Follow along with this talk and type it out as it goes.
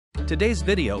today's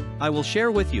video, I will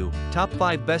share with you top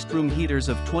 5 best room heaters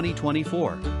of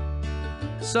 2024.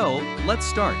 So, let's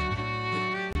start.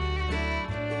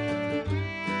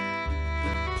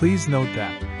 Please note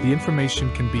that the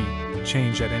information can be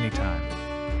changed at any time.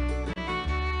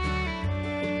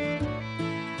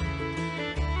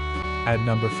 At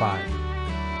number 5.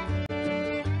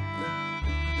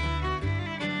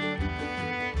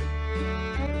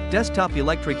 Desktop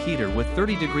electric heater with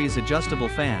 30 degrees adjustable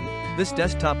fan. This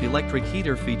desktop electric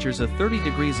heater features a 30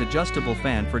 degrees adjustable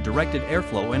fan for directed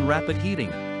airflow and rapid heating.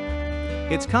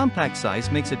 Its compact size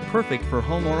makes it perfect for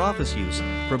home or office use,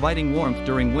 providing warmth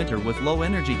during winter with low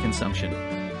energy consumption.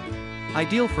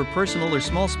 Ideal for personal or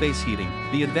small space heating,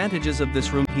 the advantages of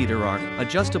this room heater are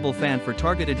adjustable fan for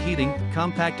targeted heating,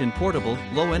 compact and portable,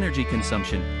 low energy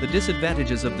consumption. The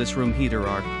disadvantages of this room heater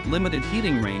are limited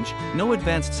heating range, no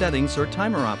advanced settings or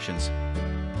timer options.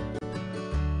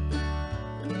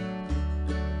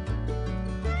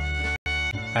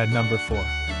 At number 4.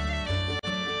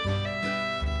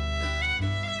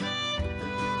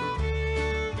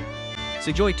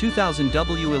 Sejoy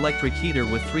 2000W electric heater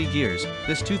with 3 gears.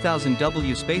 This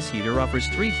 2000W space heater offers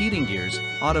 3 heating gears,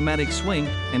 automatic swing,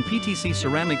 and PTC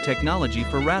ceramic technology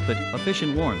for rapid,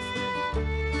 efficient warmth.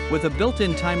 With a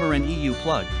built-in timer and EU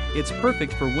plug, it's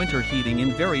perfect for winter heating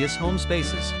in various home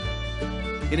spaces.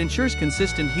 It ensures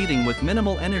consistent heating with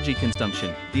minimal energy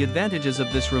consumption. The advantages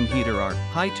of this room heater are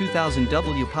high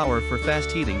 2000W power for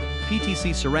fast heating,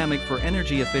 PTC ceramic for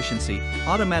energy efficiency,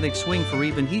 automatic swing for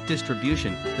even heat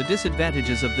distribution. The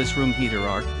disadvantages of this room heater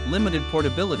are limited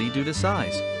portability due to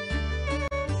size.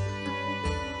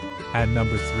 At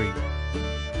number 3.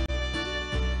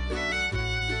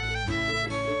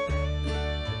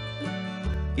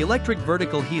 Electric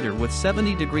vertical heater with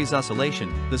 70 degrees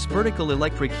oscillation. This vertical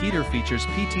electric heater features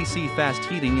PTC fast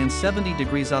heating and 70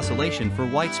 degrees oscillation for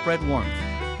widespread warmth.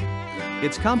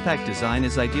 Its compact design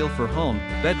is ideal for home,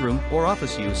 bedroom, or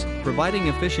office use, providing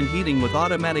efficient heating with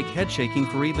automatic head shaking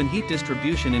for even heat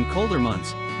distribution in colder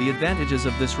months. The advantages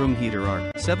of this room heater are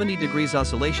 70 degrees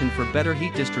oscillation for better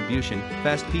heat distribution,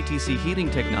 fast PTC heating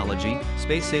technology,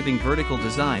 space-saving vertical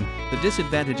design. The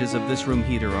disadvantages of this room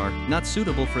heater are not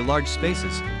suitable for large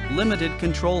spaces, limited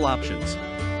control options.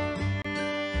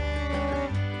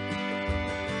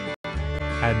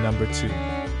 At number 2.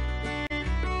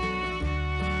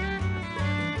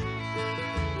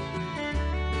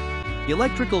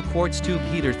 Electrical quartz tube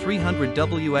heater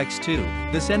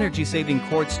 300WX2. This energy-saving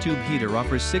quartz tube heater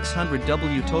offers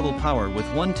 600W total power with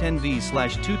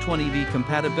 110V/220V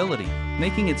compatibility,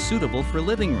 making it suitable for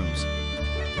living rooms.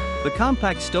 The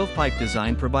compact stovepipe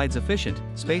design provides efficient,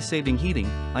 space-saving heating,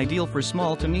 ideal for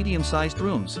small to medium-sized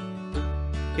rooms.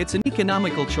 It's an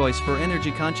economical choice for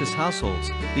energy-conscious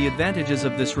households. The advantages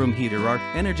of this room heater are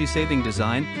energy-saving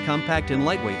design, compact and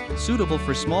lightweight, suitable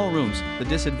for small rooms. The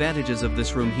disadvantages of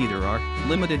this room heater are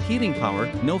limited heating power,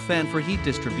 no fan for heat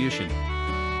distribution.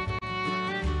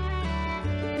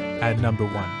 At number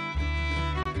 1.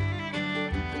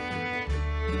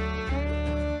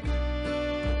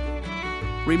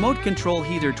 Remote control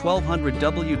heater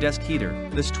 1200W desk heater.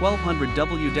 This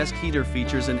 1200W desk heater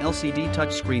features an LCD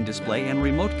touchscreen display and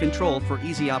remote control for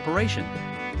easy operation.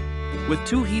 With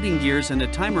 2 heating gears and a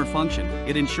timer function,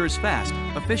 it ensures fast,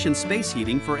 efficient space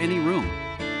heating for any room.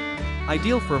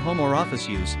 Ideal for home or office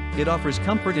use, it offers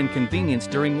comfort and convenience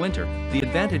during winter. The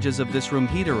advantages of this room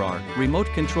heater are remote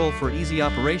control for easy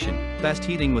operation, fast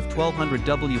heating with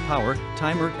 1200W power,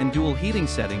 timer and dual heating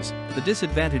settings. The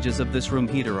disadvantages of this room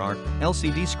heater are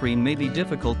LCD screen may be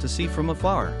difficult to see from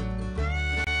afar.